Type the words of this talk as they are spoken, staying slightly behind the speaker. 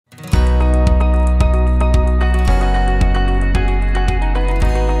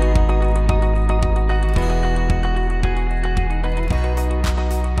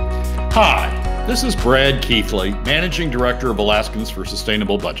This is Brad Keithley, Managing Director of Alaskans for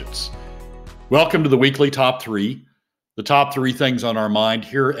Sustainable Budgets. Welcome to the weekly Top 3, the top 3 things on our mind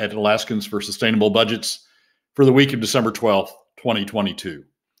here at Alaskans for Sustainable Budgets for the week of December 12th, 2022.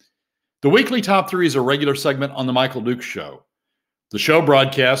 The weekly Top 3 is a regular segment on The Michael Dukes Show. The show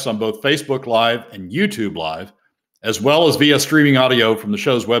broadcasts on both Facebook Live and YouTube Live, as well as via streaming audio from the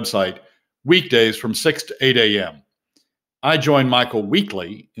show's website, weekdays from 6 to 8 a.m. I join Michael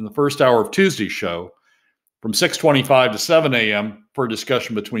weekly in the first hour of Tuesday's show from 6:25 to 7 a.m. for a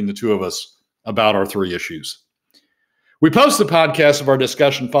discussion between the two of us about our 3 issues. We post the podcast of our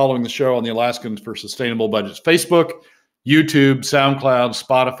discussion following the show on the Alaskans for Sustainable Budgets Facebook, YouTube, SoundCloud,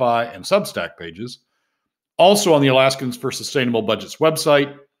 Spotify, and Substack pages. Also on the Alaskans for Sustainable Budgets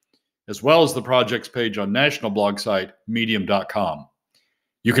website, as well as the project's page on national blog site, medium.com.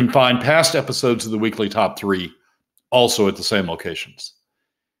 You can find past episodes of the weekly Top 3 also at the same locations.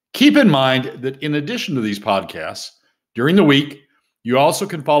 Keep in mind that in addition to these podcasts, during the week, you also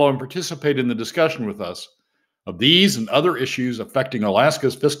can follow and participate in the discussion with us of these and other issues affecting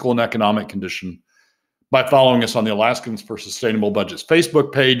Alaska's fiscal and economic condition by following us on the Alaskans for Sustainable Budgets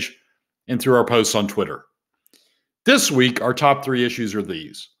Facebook page and through our posts on Twitter. This week, our top 3 issues are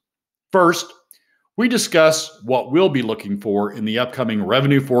these. First, we discuss what we'll be looking for in the upcoming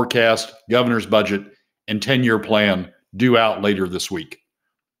revenue forecast, governor's budget, and 10-year plan due out later this week.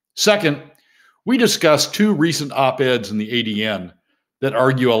 Second, we discuss 2 recent op-eds in the ADN that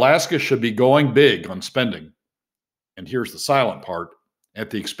argue Alaska should be going big on spending, and here's the silent part, at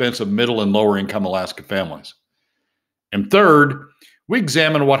the expense of middle and lower income Alaska families. And third, we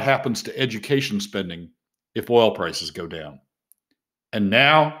examine what happens to education spending if oil prices go down. And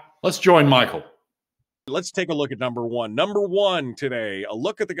now, let's join Michael. Let's take a look at number one. Number one today, a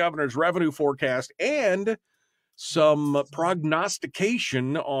look at the governor's revenue forecast and some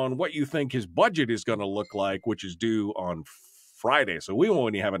prognostication on what you think his budget is going to look like, which is due on Friday. So we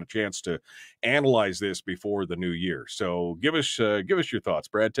won't even have a chance to analyze this before the new year. So give us your thoughts,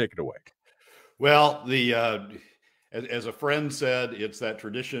 Brad. Take it away. Well, as a friend said, it's that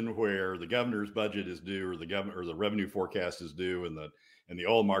tradition where the governor's budget is due, or the revenue forecast is due, and the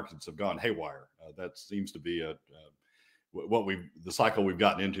oil markets have gone haywire. That seems to be the cycle we've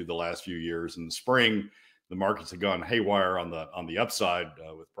gotten into the last few years. In the spring, the markets have gone haywire on the upside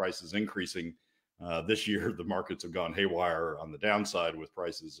with prices increasing. This year, the markets have gone haywire on the downside with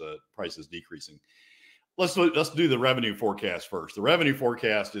prices decreasing. Let's do the revenue forecast first. The revenue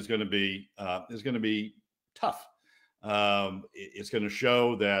forecast is going to be tough. It's going to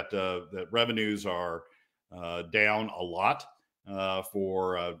show that revenues are down a lot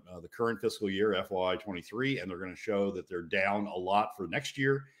for the current fiscal year, FY23, and they're going to show that they're down a lot for next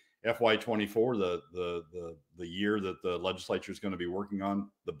year, FY24, the year that the legislature is going to be working on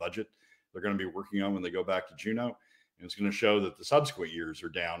the budget they're going to be working on when they go back to Juneau, and it's going to show that the subsequent years are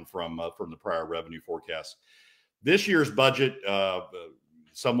down from the prior revenue forecast. This year's budget,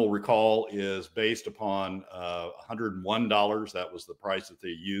 some will recall, is based upon $101. That was the price that they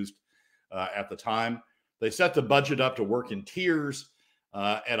used at the time. They set the budget up to work in tiers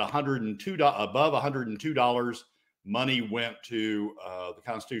at $102, above $102. Money went to the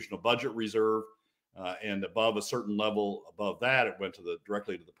Constitutional Budget Reserve, and above a certain level above that, it went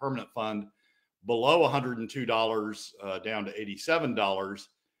directly to the permanent fund. Below $102, down to $87,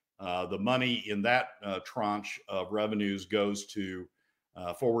 the money in that tranche of revenues goes to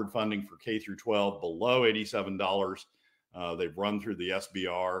forward funding for K through 12. Below $87, they've run through the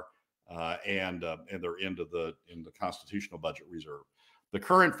SBR. And they're into the Constitutional Budget Reserve. The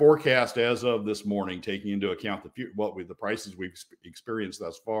current forecast as of this morning, taking into account the prices we've experienced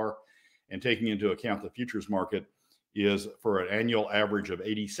thus far, and taking into account the futures market, is for an annual average of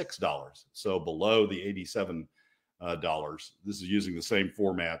 $86. So below the $87. This is using the same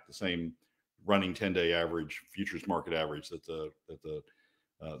format, the same running 10-day average, futures market average that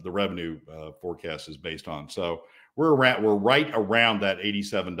the revenue forecast is based on. So we're right around that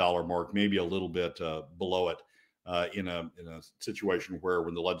 $87 mark, maybe a little bit below it, in a situation where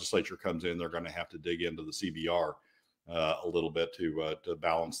when the legislature comes in, they're going to have to dig into the CBR a little bit to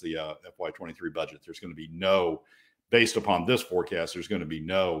balance the FY23 budget. There's going to be based upon this forecast, there's going to be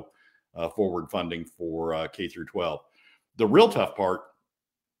no forward funding for K through 12. The real tough part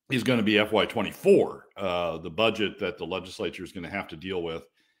is going to be FY24, the budget that the legislature is going to have to deal with,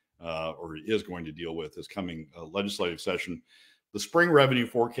 or is going to deal with this coming legislative session. The spring revenue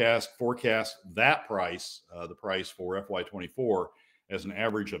forecast that price, the price for FY24, as an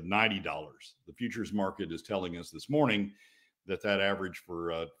average of $90. The futures market is telling us this morning that average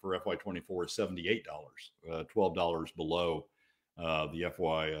for FY24 is $78, $12 below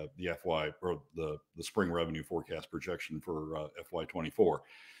the spring revenue forecast projection for FY24.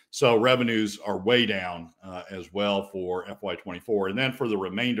 So revenues are way down as well for FY24. And then for the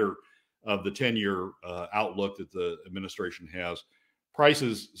remainder of the 10-year outlook that the administration has,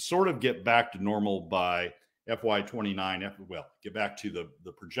 prices sort of get back to normal by FY29. Well, get back to the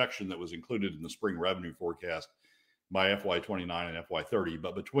projection that was included in the spring revenue forecast by FY29 and FY30.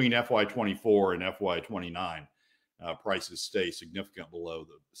 But between FY24 and FY29, prices stay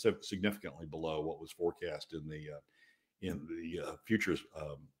significantly below what was forecast in the futures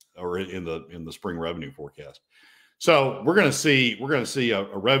or in the spring revenue forecast. So we're going to see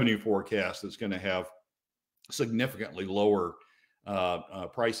a revenue forecast that's going to have significantly lower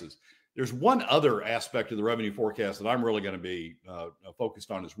prices. There's one other aspect of the revenue forecast that I'm really going to be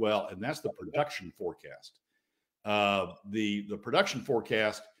focused on as well, and that's the production forecast. The production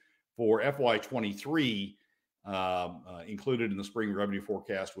forecast for FY23 included in the spring revenue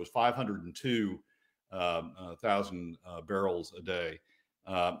forecast was 502,000 barrels a day,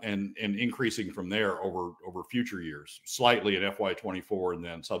 and increasing from there over future years, slightly in FY24, and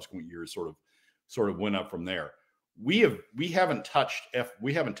then subsequent years sort of went up from there. We haven't touched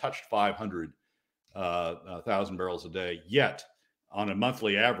 500,000 barrels a day yet on a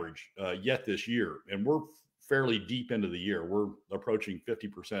monthly average yet this year, and we're fairly deep into the year. We're approaching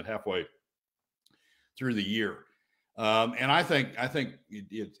 50% halfway through the year. And I think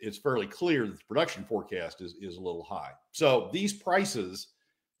it's fairly clear that the production forecast is a little high. So these prices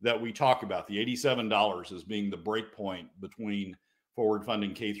that we talk about, the $87 as being the break point between forward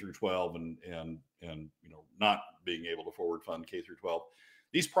funding K through 12 and not being able to forward fund K through 12,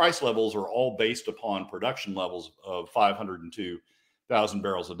 these price levels are all based upon production levels of 502,000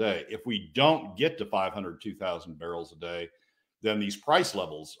 barrels a day. If we don't get to 502,000 barrels a day, then these price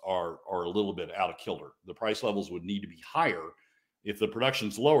levels are a little bit out of kilter. The price levels would need to be higher. If the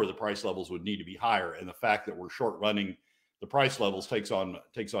production's lower, the price levels would need to be higher. And the fact that we're short running the price levels takes on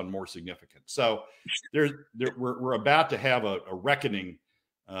more significance. So we're about to have a reckoning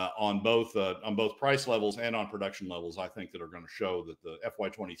on both price levels and on production levels, I think, that are going to show that the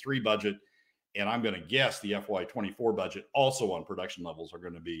FY23 budget, and I'm going to guess the FY24 budget also on production levels are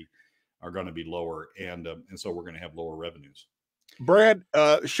going to be lower. And so we're going to have lower revenues. Brad,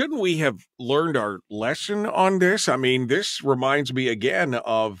 shouldn't we have learned our lesson on this? I mean, this reminds me again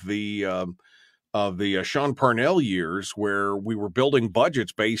of the Sean Parnell years where we were building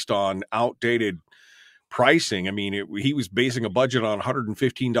budgets based on outdated pricing. I mean, he was basing a budget on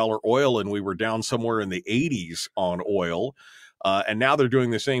 $115 oil, and we were down somewhere in the 80s on oil. And now they're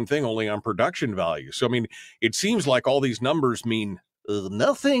doing the same thing, only on production value. So, I mean, it seems like all these numbers mean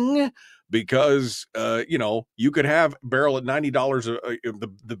nothing, because you could have a barrel at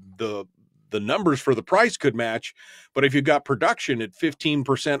 $90. The numbers for the price could match, but if you got production at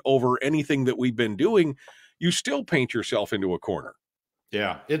 15% over anything that we've been doing, you still paint yourself into a corner.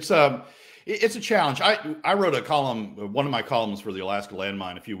 Yeah, it's a challenge. I wrote a column. One of my columns for the Alaska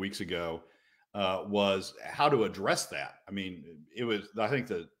Landmine a few weeks ago was how to address that. I mean, I think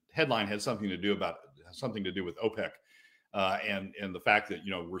the headline had something to do with OPEC. And the fact that,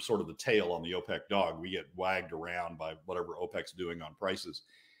 we're sort of the tail on the OPEC dog. We get wagged around by whatever OPEC's doing on prices.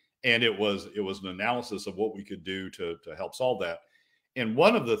 And it was an analysis of what we could do to help solve that. And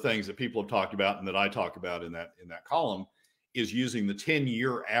one of the things that people have talked about, and that I talk about in that column, is using the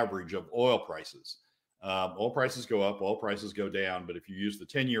 10-year average of oil prices. Oil prices go up, oil prices go down. But if you use the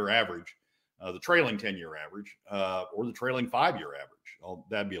 10-year average, the trailing 10-year average, or the trailing 5-year average,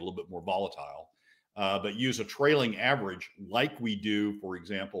 that'd be a little bit more volatile. But use a trailing average like we do, for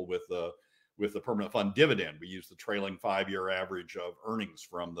example, with the permanent fund dividend. We use the trailing 5-year average of earnings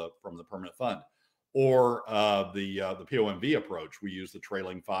from the permanent fund, or the POMV approach. We use the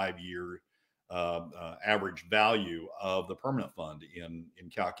trailing 5-year average value of the permanent fund in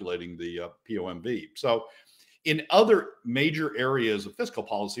calculating the POMV. So in other major areas of fiscal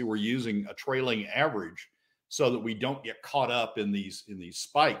policy, we're using a trailing average so that we don't get caught up in these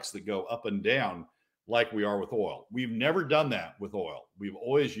spikes that go up and down like we are with oil. We've never done that with oil. We've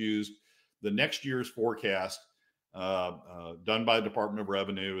always used the next year's forecast done by the Department of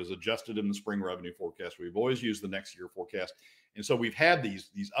Revenue, is adjusted in the spring revenue forecast. We've always used the next year forecast. And so we've had these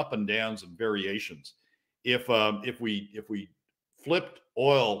up and downs and variations. If we flipped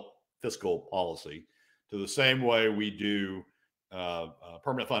oil fiscal policy to the same way we do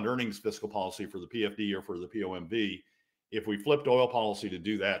permanent fund earnings fiscal policy for the PFD or for the POMV, if we flipped oil policy to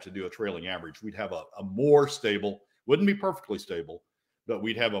do that, to do a trailing average, we'd have a more stable, wouldn't be perfectly stable, but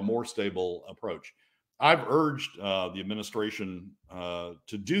we'd have a more stable approach. I've urged the administration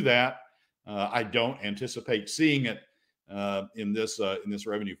to do that. I don't anticipate seeing it in this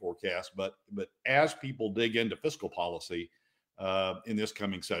revenue forecast. But as people dig into fiscal policy in this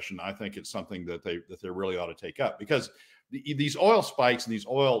coming session, I think it's something that they really ought to take up, because these oil spikes and these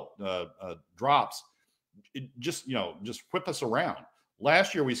oil drops, it just whip us around.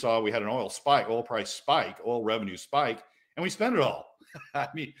 Last year we had an oil price spike, oil revenue spike, and we spent it all. I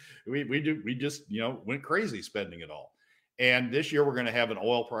mean, we just went crazy spending it all. And this year we're going to have an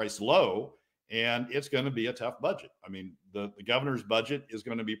oil price low, and it's going to be a tough budget. I mean, the governor's budget is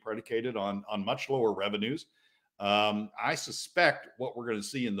going to be predicated on much lower revenues. I suspect what we're going to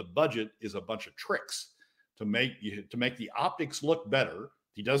see in the budget is a bunch of tricks to make the optics look better.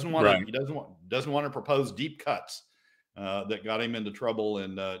 He doesn't want to. He doesn't want to propose deep cuts that got him into trouble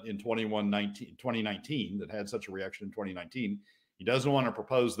in 2019. That had such a reaction in 2019. He doesn't want to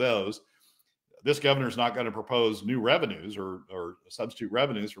propose those. This governor's not going to propose new revenues or substitute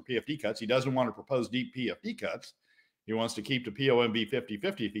revenues for PFD cuts. He doesn't want to propose deep PFD cuts. He wants to keep the POMB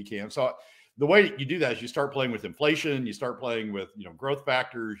 50-50 if he can. So the way you do that is you start playing with inflation, you start playing with growth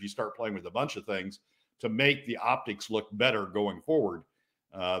factors, you start playing with a bunch of things to make the optics look better going forward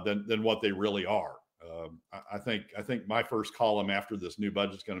than what they really are. I think my first column after this new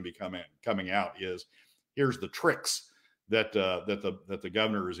budget is going to be coming out is, here's the tricks that the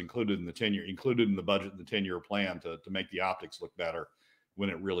governor is included in the budget and the 10-year plan to make the optics look better when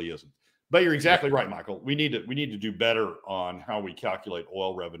it really isn't. But you're exactly right, Michael. We need to do better on how we calculate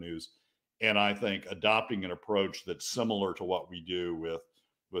oil revenues, and I think adopting an approach that's similar to what we do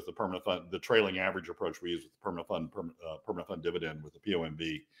with the permanent fund, the trailing average approach we use with the permanent fund dividend with the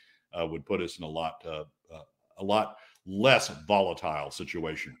POMB would put us in a lot less volatile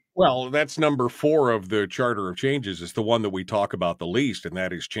situation. Well, that's number 4 of the Charter of Changes. Is the one that we talk about the least, and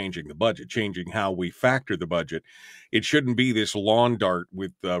that is changing the budget, changing how we factor the budget. It shouldn't be this lawn dart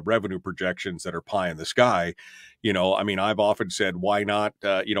with revenue projections that are pie in the sky. I mean, I've often said, why not?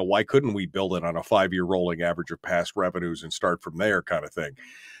 Why couldn't we build it on a 5-year rolling average of past revenues and start from there, kind of thing?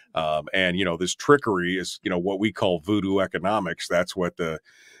 And this trickery is, what we call voodoo economics. That's what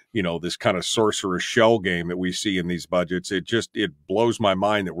this kind of sorcerer's shell game that we see in these budgets. It blows my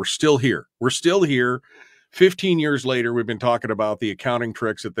mind that we're still here. We're still here. 15 years later, we've been talking about the accounting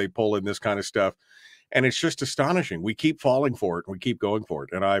tricks that they pull in this kind of stuff. And it's just astonishing. We keep falling for it and we keep going for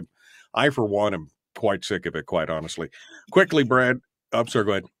it. And I for one, am quite sick of it, quite honestly. Quickly, Brad. I'm sorry,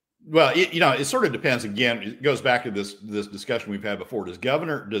 go ahead. Well, it sort of depends. Again, it goes back to this discussion we've had before. Does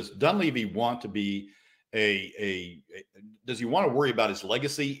Dunleavy want to be does he want to worry about his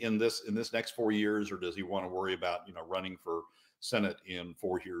legacy in this next 4 years, or does he want to worry about running for Senate in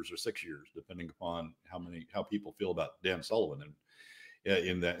 4 years or 6 years, depending upon how people feel about Dan Sullivan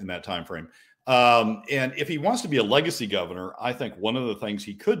in that time frame? And if he wants to be a legacy governor, I think one of the things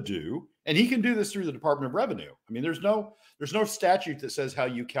he could do, and he can do this through the Department of Revenue. I mean, there's no statute that says how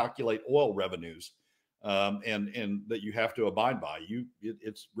you calculate oil revenues. And that you have to abide by.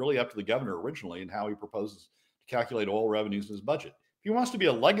 It's really up to the governor originally and how he proposes to calculate oil revenues in his budget. If he wants to be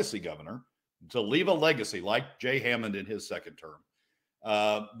a legacy governor, to leave a legacy like Jay Hammond in his second term,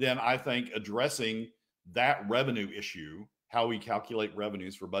 then I think addressing that revenue issue, how we calculate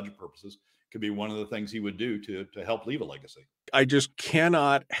revenues for budget purposes, could be one of the things he would do to help leave a legacy. I just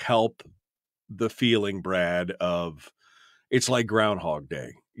cannot help the feeling, Brad, of it's like Groundhog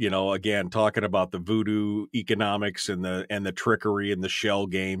Day. Again, talking about the voodoo economics and the trickery and the shell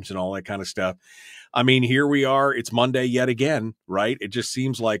games and all that kind of stuff. I mean, here we are. It's Monday yet again, right? It just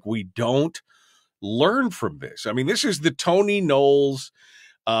seems like we don't learn from this. I mean, this is the Tony Knowles.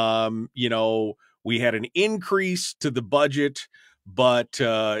 We had an increase to the budget, but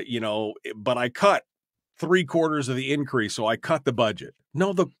I cut 3/4 of the increase, so I cut the budget.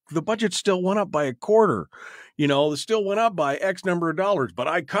 No, the budget still went up by a quarter. It still went up by X number of dollars, but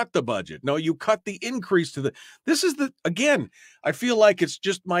I cut the budget. No, you cut the increase to again, I feel like it's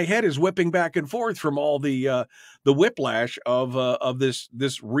just my head is whipping back and forth from all the whiplash of this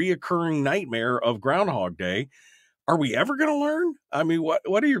reoccurring nightmare of Groundhog Day. Are we ever going to learn? I mean,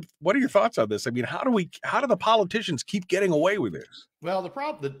 what are your thoughts on this? I mean, how do the politicians keep getting away with this? Well,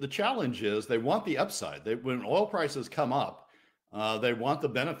 the challenge is they want the upside. When oil prices come up, they want the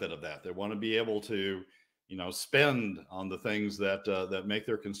benefit of that. They want to be able to, spend on the things that make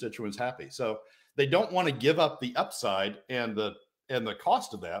their constituents happy. So they don't want to give up the upside, and the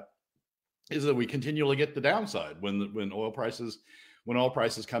cost of that is that we continually get the downside when oil prices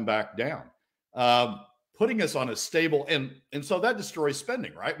come back down, putting us on a stable, and so that destroys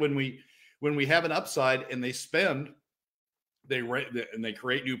spending, right? When we have an upside and they spend, they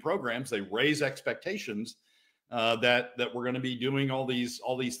create new programs, they raise expectations that we're going to be doing all these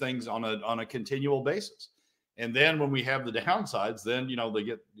things on a continual basis. And then when we have the downsides, then,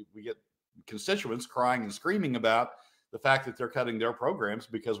 we get constituents crying and screaming about the fact that they're cutting their programs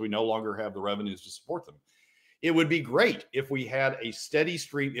because we no longer have the revenues to support them. It would be great if we had a steady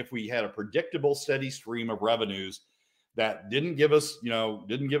stream, if we had a predictable, steady stream of revenues that didn't give us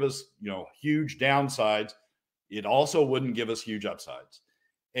huge downsides. It also wouldn't give us huge upsides.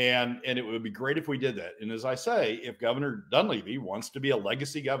 And it would be great if we did that. And as I say, if Governor Dunleavy wants to be a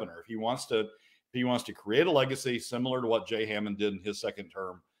legacy governor, if he wants to create a legacy similar to what Jay Hammond did in his second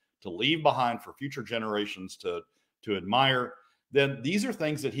term, to leave behind for future generations to admire, then these are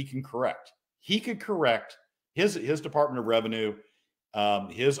things that he can correct. He could correct his Department of Revenue,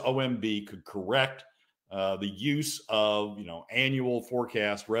 his OMB could correct the use of annual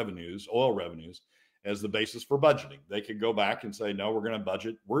forecast revenues, oil revenues, as the basis for budgeting. They could go back and say, no, we're going to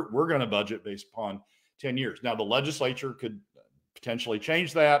budget. We're going to budget based upon 10 years. Now, the legislature could potentially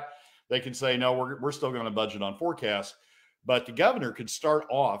change that. They could say, no, we're still going to budget on forecasts. But the governor could start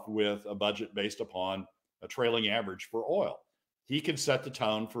off with a budget based upon a trailing average for oil. He could set the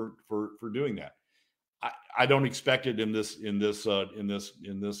tone for doing that. I don't expect it in this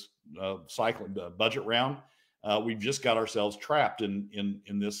cycle budget round. We've just got ourselves trapped in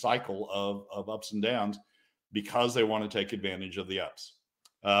this cycle of ups and downs because they want to take advantage of the ups.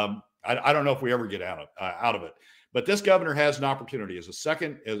 I don't know if we ever get out of it, but this governor has an opportunity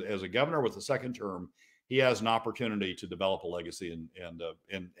as a governor with a second term. He has an opportunity to develop a legacy and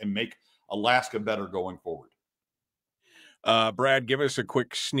make Alaska better going forward. Brad, give us a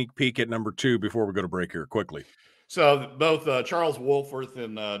quick sneak peek at number 2 before we go to break here quickly. So both Charles Wohlforth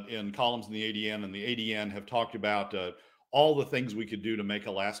in columns in the ADN and the ADN have talked about all the things we could do to make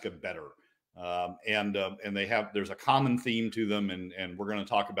Alaska better. And there's a common theme to them, and we're going to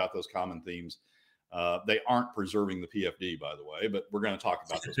talk about those common themes. They aren't preserving the PFD, by the way, but we're going to talk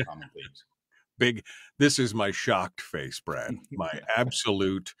about those common themes. This is my shocked face, Brad. My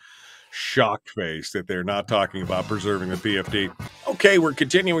absolute shocked face that they're not talking about preserving the PFD. Okay, we're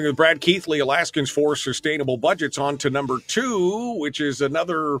continuing with Brad Keithley, Alaskans for Sustainable Budgets. On to number 2, which is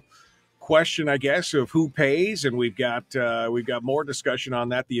another question, I guess, of who pays, and we've got more discussion on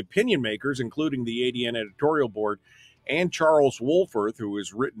that. The opinion makers, including the ADN editorial board, and Charles Wohlforth, who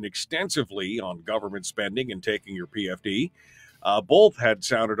has written extensively on government spending and taking your PFD, both had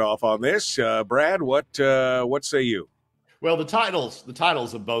sounded off on this. Brad, what say you? Well, the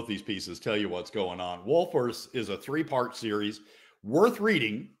titles of both these pieces tell you what's going on. Wohlforth is a 3-part series, worth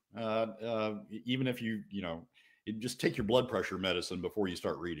reading, even if you just take your blood pressure medicine before you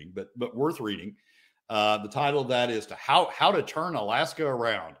start reading, but worth reading. The title of that is How to Turn Alaska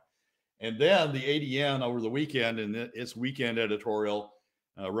Around. And then the ADN over the weekend, in its weekend editorial,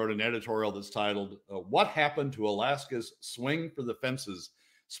 wrote an editorial that's titled What Happened to Alaska's Swing for the Fences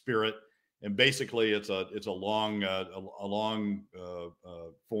Spirit. And basically, it's a long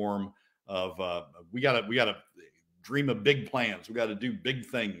form of we gotta dream of big plans. We got to do big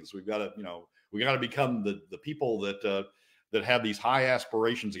things. We got to become the people that have these high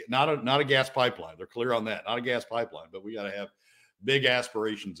aspirations. Not a gas pipeline. They're clear on that. Not a gas pipeline, but we got to have big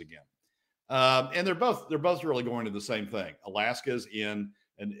aspirations again. And they're both really going to the same thing. Alaska's in,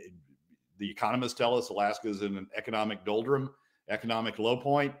 and the economists tell us Alaska's in an economic doldrum. Economic low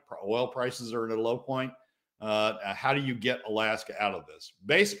point. Oil prices are at a low point. How do you get Alaska out of this?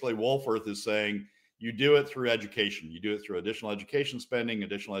 Basically, Wohlforth is saying you do it through education. You do it through additional education spending,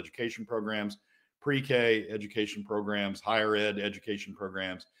 additional education programs, pre-K education programs, higher ed education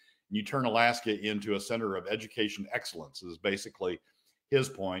programs. And you turn Alaska into a center of education excellence is basically his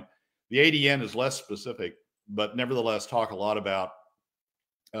point. The ADN is less specific, but nevertheless talk a lot about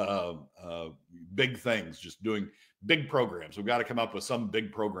big things, just doing big programs. We've got to come up with some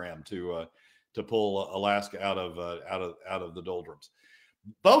big program to pull Alaska out of the doldrums.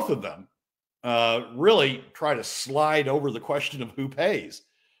 Both of them really try to slide over the question of who pays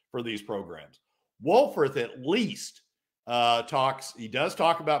for these programs. Wohlforth at least he does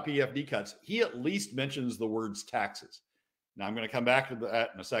talk about PFD cuts. He at least mentions the words taxes. Now I'm going to come back to that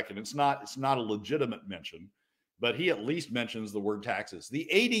in a second. It's not a legitimate mention, but he at least mentions the word taxes. The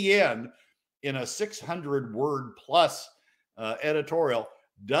ADN in a 600-word plus editorial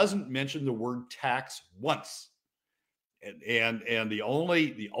doesn't mention the word tax once. And the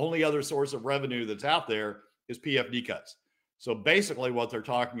only other source of revenue that's out there is PFD cuts. So basically what they're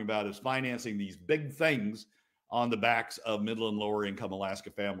talking about is financing these big things on the backs of middle and lower income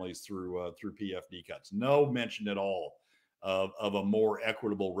Alaska families through PFD cuts. No mention at all of a more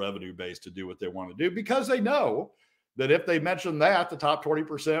equitable revenue base to do what they want to do, because they know that if they mention that, the top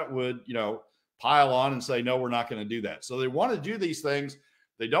 20% would, pile on and say, no, we're not going to do that. So they want to do these things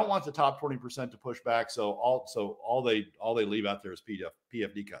They don't want the top 20% to push back. So all they leave out there is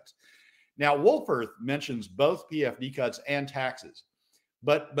PFD cuts. Now, Wolford mentions both PFD cuts and taxes,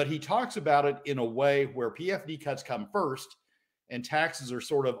 but he talks about it in a way where PFD cuts come first and taxes are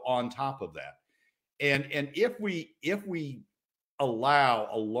sort of on top of that. And if we allow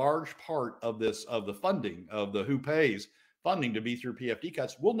a large part of the funding of the who pays funding to be through PFD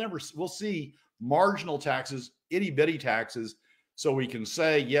cuts, we'll see marginal taxes, itty bitty taxes. So we can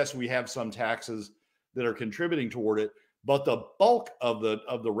say, yes, we have some taxes that are contributing toward it, but the bulk of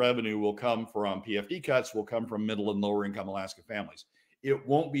the revenue will come from PFD cuts, will come from middle and lower income Alaska families. It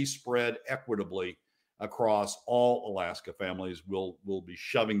won't be spread equitably across all Alaska families. We'll be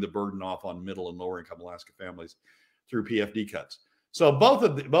shoving the burden off on middle and lower income Alaska families through PFD cuts. So both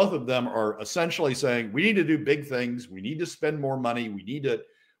of them are essentially saying we need to do big things. We need to spend more money. We need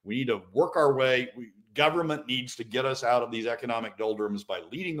to work our way. Government needs to get us out of these economic doldrums by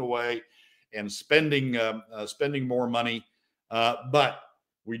leading the way and spending more money. But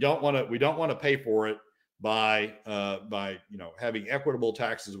we don't want to pay for it by having equitable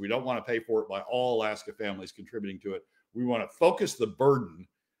taxes. We don't want to pay for it by all Alaska families contributing to it. We want to focus the burden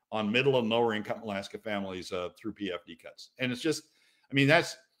on middle and lower income Alaska families through PFD cuts. And it's just, I mean,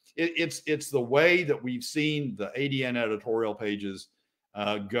 it's the way that we've seen the ADN editorial pages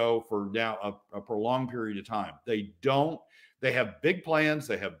go for now a prolonged period of time. They have big plans,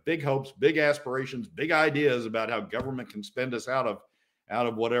 they have big hopes, big aspirations, big ideas about how government can spend us out of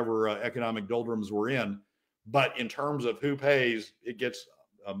whatever economic doldrums we're in. But in terms of who pays, it gets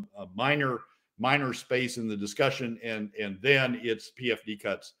a minor space in the discussion, and then it's PFD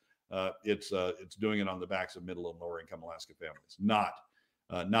cuts. It's doing it on the backs of middle and lower income Alaska families, not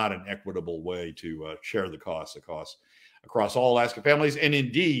an equitable way to share the costs across all Alaska families. And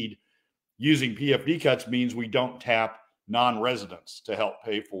indeed, using PFD cuts means we don't tap non-residents to help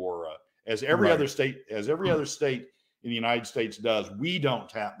pay for, as every other state in the United States does. We don't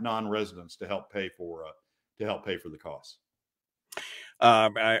tap non-residents to help pay for the costs.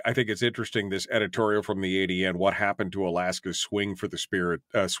 I think it's interesting, this editorial from the ADN, what happened to Alaska's swing for the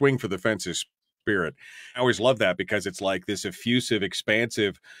fences spirit. I always love that because it's like this effusive,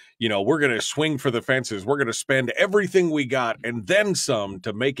 expansive, we're going to swing for the fences. We're going to spend everything we got and then some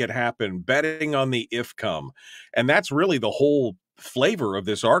to make it happen, betting on the if come. And that's really the whole flavor of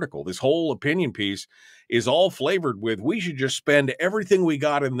this article. This whole opinion piece is all flavored with, we should just spend everything we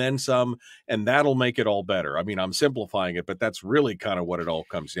got and then some, and that'll make it all better. I mean, I'm simplifying it, but that's really kind of what it all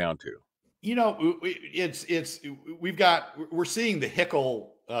comes down to. We're seeing the Hickel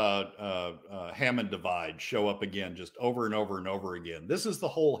Hammond divide show up again, just over and over and over again. This is the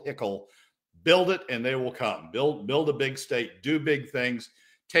whole Hickel: build it and they will come. Build a big state, do big things,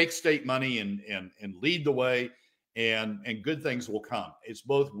 take state money and lead the way, and good things will come. It's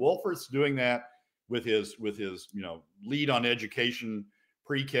both Wolford's doing that with his lead on education,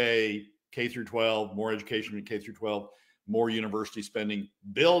 pre-K, K through 12, more education in K through 12, more university spending,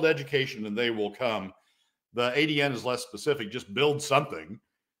 build education and they will come. The ADN is less specific, just build something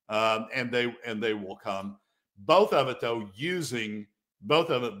and they will come. Both of it though, both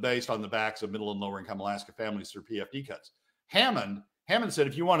of it based on the backs of middle and lower income Alaska families through PFD cuts. Hammond said,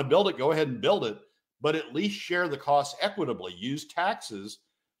 if you want to build it, go ahead and build it, but at least share the costs equitably. Use taxes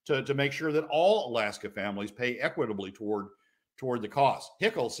to make sure that all Alaska families pay equitably toward the cost.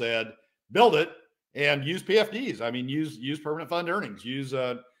 Hickel said, build it and use PFDs. I mean, use permanent fund earnings. Use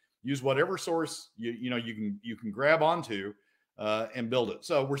whatever source you can grab onto and build it.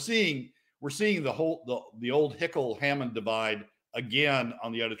 So we're seeing the old Hickel Hammond divide again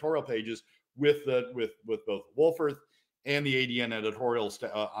on the editorial pages with both Wolford and the ADN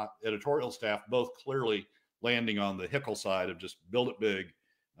editorial staff both clearly landing on the Hickel side of just build it big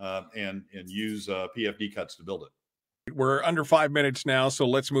and use PFD cuts to build it. We're under 5 minutes now, so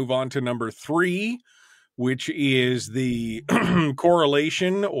let's move on to number 3, which is the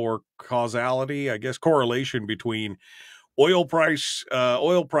correlation or causality, I guess, correlation between oil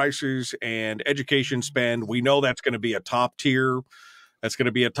prices and education spend. We know that's going to be a top tier. That's going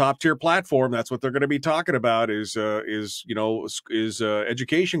to be a top tier platform. That's what they're going to be talking about is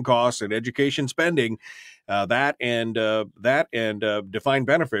education costs and education spending. That and defined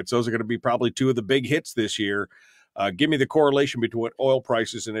benefits. Those are going to be probably 2 of the big hits this year. Give me the correlation between oil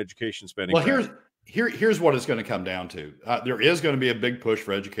prices and education spending. Well, here's what it's going to come down to. There is going to be a big push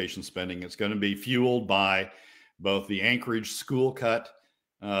for education spending. It's going to be fueled by both the Anchorage school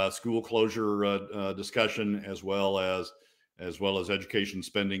closure discussion, as well as education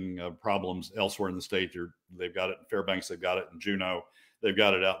spending problems elsewhere in the state. They've got it in Fairbanks, they've got it in Juneau, they've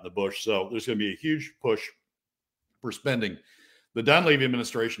got it out in the bush. So there's going to be a huge push for spending The Dunleavy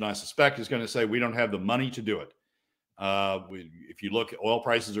administration, I suspect, is going to say we don't have the money to do it. If you look, oil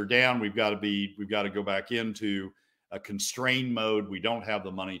prices are down. We've got to go back into a constrained mode. We don't have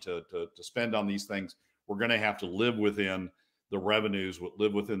the money to spend on these things. We're going to have to live within the revenues,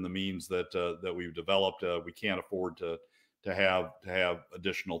 live within the means that we've developed. We can't afford to have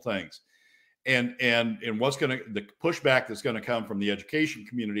additional things. And what's the pushback that's going to come from the education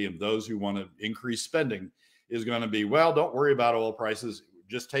community and those who want to increase spending is going to be, well, don't worry about oil prices.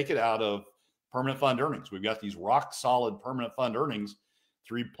 Just take it out of permanent fund earnings. We've got these rock solid permanent fund earnings,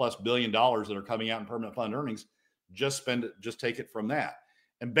 $3+ billion that are coming out in permanent fund earnings. Just spend it, just take it from that.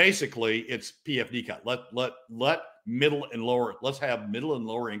 And basically it's PFD cut. Let middle and lower, let's have middle and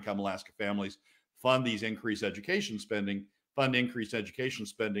lower income Alaska families fund these increased education spending,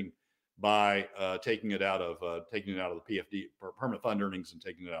 by taking it out of the PFD, permanent fund earnings, and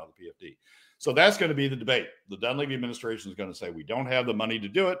taking it out of the PFD. So that's going to be the debate. The Dunleavy administration is going to say we don't have the money to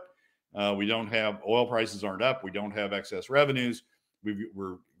do it. We don't have, oil prices aren't up. We don't have excess revenues.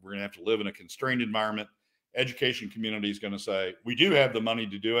 We're going to have to live in a constrained environment. Education community is going to say we do have the money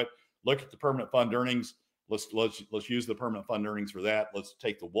to do it. Look at the permanent fund earnings. Let's use the permanent fund earnings for that. Let's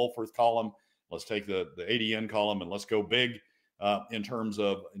take the Wolfworth column. Let's take the ADN column, and let's go big in terms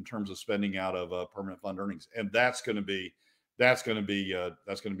of spending out of permanent fund earnings. And that's going to be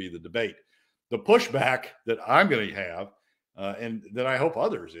the debate. The pushback that I'm going to have, and that I hope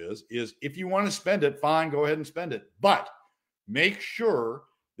others is if you want to spend it, fine, go ahead and spend it, but make sure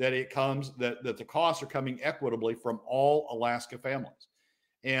that it comes, that the costs are coming equitably from all Alaska families,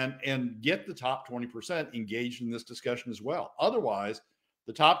 and get the top 20% engaged in this discussion as well. Otherwise,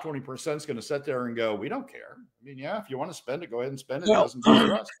 the top 20% is going to sit there and go, we don't care. I mean, yeah, if you want to spend it, go ahead and spend it. It doesn't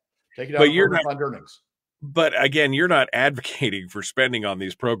bother us. Take it out of permanent fund earnings. But again, you're not advocating for spending on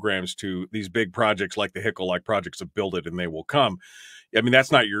these programs to these big projects like the Hickle-like projects of Build It and They Will Come. I mean,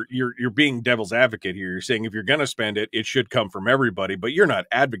 that's not you're being devil's advocate here. You're saying if you're going to spend it, it should come from everybody, but you're not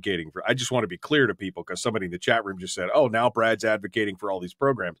advocating for, I just want to be clear to people, because somebody in the chat room just said, oh, now Brad's advocating for all these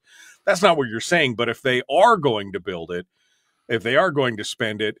programs. That's not what you're saying. But if they are going to build it, if they are going to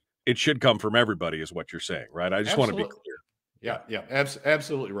spend it, it should come from everybody is what you're saying, right? I just want to be clear. Yeah,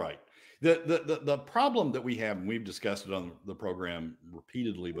 absolutely right. The problem that we have, and we've discussed it on the program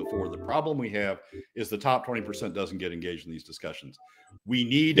repeatedly before, the problem we have is the top 20% doesn't get engaged in these discussions. We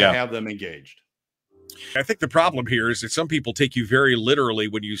need to have them engaged. I think the problem here is that some people take you very literally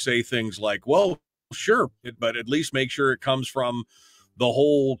when you say things like, well, sure, but at least make sure it comes from the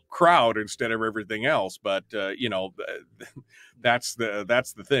whole crowd instead of everything else. But, you know, that's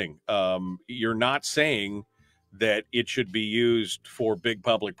the thing. You're not saying that it should be used for big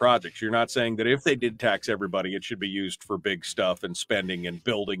public projects. You're not saying that if they did tax everybody, it should be used for big stuff and spending and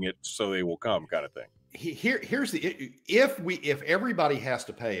building it so they will come kind of thing. Here's the, if everybody has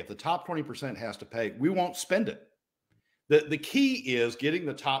to pay, if the top 20% has to pay, we won't spend it. The key is getting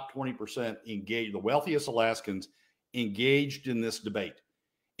the top 20% engaged, the wealthiest Alaskans engaged in this debate.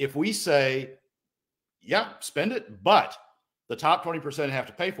 If we say, yeah, spend it, but the top 20% have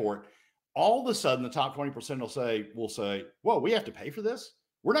to pay for it, all of a sudden the top 20% will say, whoa, we have to pay for this?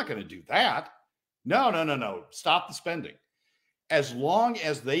 We're not going to do that. No. Stop the spending. As long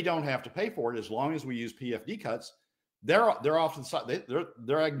as they don't have to pay for it, as long as we use PFD cuts, they're off to the side.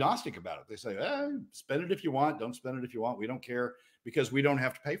 They're agnostic about it. They say, spend it if you want, don't spend it if you want. We don't care because we don't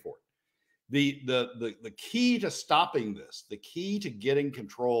have to pay for it. The key to stopping this, the key to getting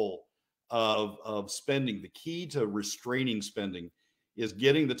control of spending, the key to restraining spending is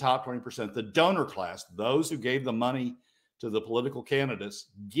getting the top 20%, the donor class, those who gave the money to the political candidates,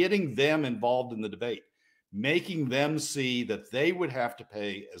 getting them involved in the debate, making them see that they would have to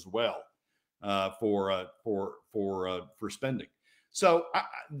pay as well for spending. So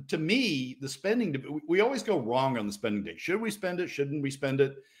to me, the spending, we always go wrong on the spending day. Should we spend it? Shouldn't we spend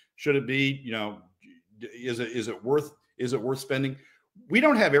it? Should it be, you know, is it worth spending? We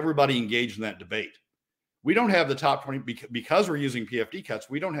don't have everybody engaged in that debate. We don't have the top 20 because we're using PFD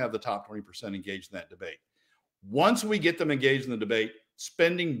cuts. We don't have the top 20% engaged in that debate. Once we get them engaged in the debate,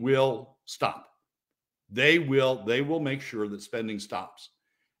 spending will stop. They will make sure that spending stops.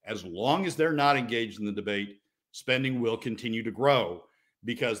 As long as they're not engaged in the debate, spending will continue to grow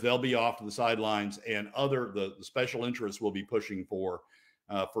because they'll be off to the sidelines and the special interests will be pushing for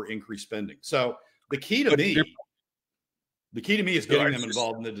increased spending. So the key to me is getting them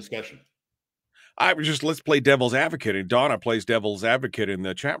involved in the discussion. Let's play devil's advocate. And Donna plays devil's advocate in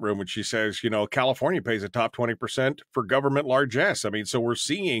the chat room when she says, you know, California pays a top 20% for government largesse. I mean, so we're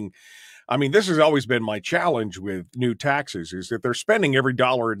seeing, I mean, this has always been my challenge with new taxes is that they're spending every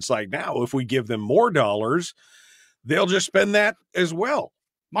dollar in sight now. If we give them more dollars, they'll just spend that as well.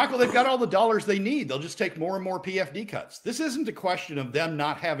 Michael, they've got all the dollars they need. They'll just take more and more PFD cuts. This isn't a question of them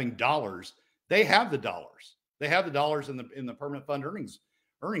not having dollars. They have the dollars. They have the dollars in the permanent fund earnings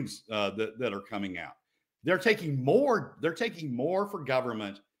that are coming out. They're taking more. They're taking more for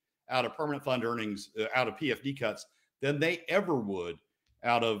government out of permanent fund earnings, out of PFD cuts, than they ever would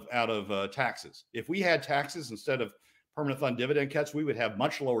out of taxes. If we had taxes instead of permanent fund dividend cuts, we would have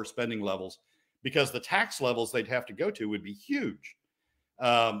much lower spending levels because the tax levels they'd have to go to would be huge.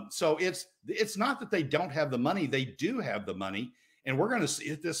 So it's not that they don't have the money. They do have the money. And we're going to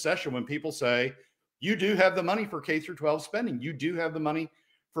see at this session when people say, you do have the money for K through 12 spending. You do have the money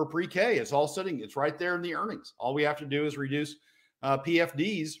for pre-K. It's all sitting. It's right there in the earnings. All we have to do is reduce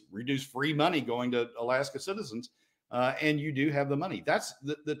PFDs, reduce free money going to Alaska citizens. And you do have the money. That's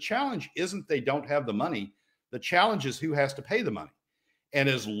the challenge. Isn't they don't have the money. The challenge is who has to pay the money. And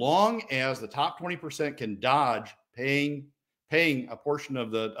as long as the top 20% can dodge paying a portion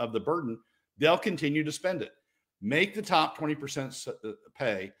of the burden, they'll continue to spend it. Make the top 20%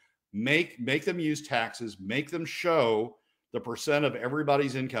 pay, make them use taxes, make them show the percent of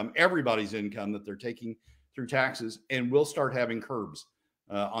everybody's income that they're taking through taxes, and we'll start having curbs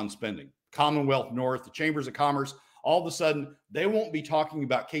on spending. Commonwealth North, the chambers of commerce, all of a sudden, they won't be talking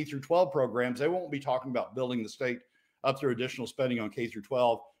about K through 12 programs. They won't be talking about building the state up through additional spending on K through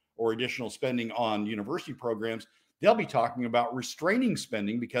 12 or additional spending on university programs. They'll be talking about restraining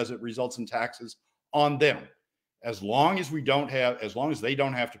spending because it results in taxes on them. As long as they don't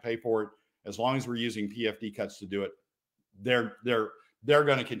have to pay for it, as long as we're using PFD cuts to do it, they're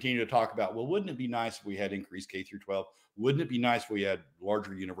going to continue to talk about, well, wouldn't it be nice if we had increased K through 12? Wouldn't it be nice if we had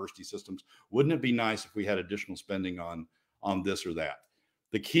larger university systems? Wouldn't it be nice if we had additional spending on this or that?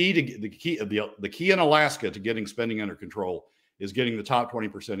 The key in Alaska to getting spending under control is getting the top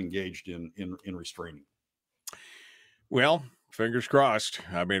 20% engaged in restraining. Well, fingers crossed.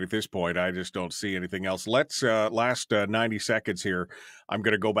 I mean, at this point, I just don't see anything else. Let's last 90 seconds here. I'm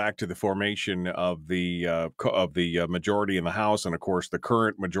going to go back to the formation of the majority in the House and, of course, the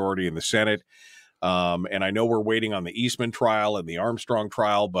current majority in the Senate. And I know we're waiting on the Eastman trial and the Armstrong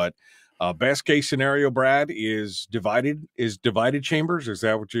trial, but best case scenario, Brad, is divided chambers. Is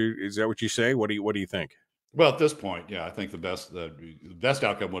that what you say? What do you think? Well, at this point, yeah, I think the best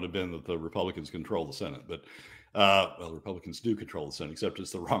outcome would have been that the Republicans control the Senate, but the Republicans do control the Senate, except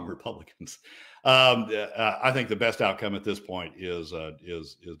it's the wrong Republicans. I think the best outcome at this point is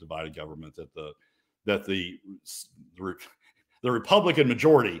divided government. That the Republican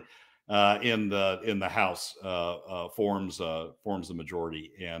majority in the House forms the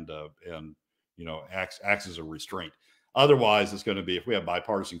majority and acts as a restraint. Otherwise, it's going to be, if we have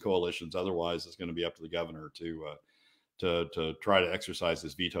bipartisan coalitions, otherwise it's going to be up to the governor to try to exercise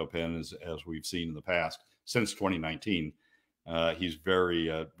his veto pen as we've seen in the past. Since 2019, he's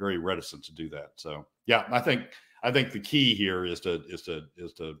very reticent to do that. So yeah, I think the key here is to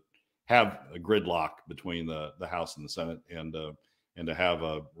have a gridlock between the House and the Senate, and to have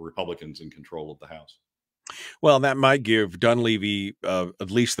Republicans in control of the House. Well, that might give Dunleavy at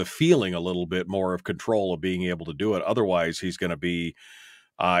least the feeling a little bit more of control of being able to do it. Otherwise, he's going to be,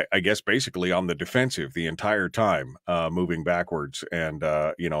 I guess, basically on the defensive the entire time, moving backwards. And,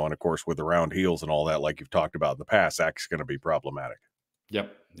 and of course, with the round heels and all that, like you've talked about in the past, that's going to be problematic.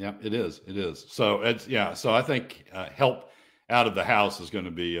 Yep. It is. So So I think help out of the House is going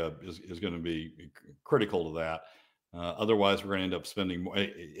to be critical to that. Otherwise, we're going to end up spending more.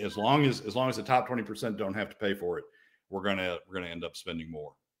 As long as the top 20% don't have to pay for it, we're going to end up spending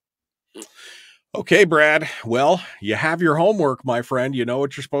more. Okay, Brad. Well, you have your homework, my friend. You know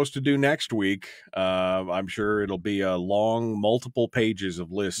what you're supposed to do next week. I'm sure it'll be a long, multiple pages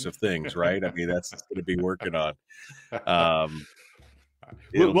of lists of things, right? I mean, that's going to be working on.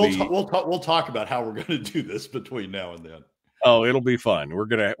 We'll talk about how we're going to do this between now and then. Oh, it'll be fun. We're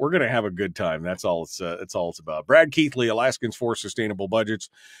gonna have a good time. That's all it's about. Brad Keithley, Alaskans for Sustainable Budgets.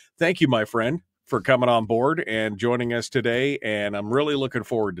 Thank you, my friend, for coming on board and joining us today. And I'm really looking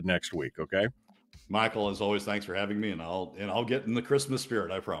forward to next week. Okay, Michael, as always, thanks for having me, and I'll get in the Christmas spirit.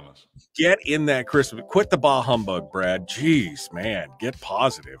 I promise. Get in that Christmas. Quit the bah humbug, Brad. Jeez, man, get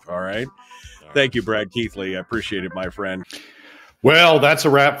positive. All right. Thank you, Brad Keithley. I appreciate it, my friend. Well, that's a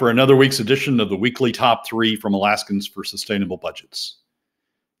wrap for another week's edition of the weekly top 3 from Alaskans for Sustainable Budgets.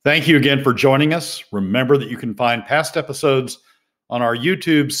 Thank you again for joining us. Remember that you can find past episodes on our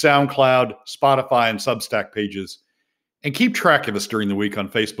YouTube, SoundCloud, Spotify, and Substack pages, and keep track of us during the week on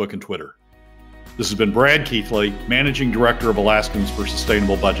Facebook and Twitter. This has been Brad Keithley, Managing Director of Alaskans for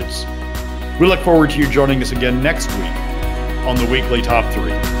Sustainable Budgets. We look forward to you joining us again next week on the weekly top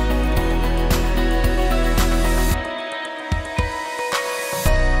 3.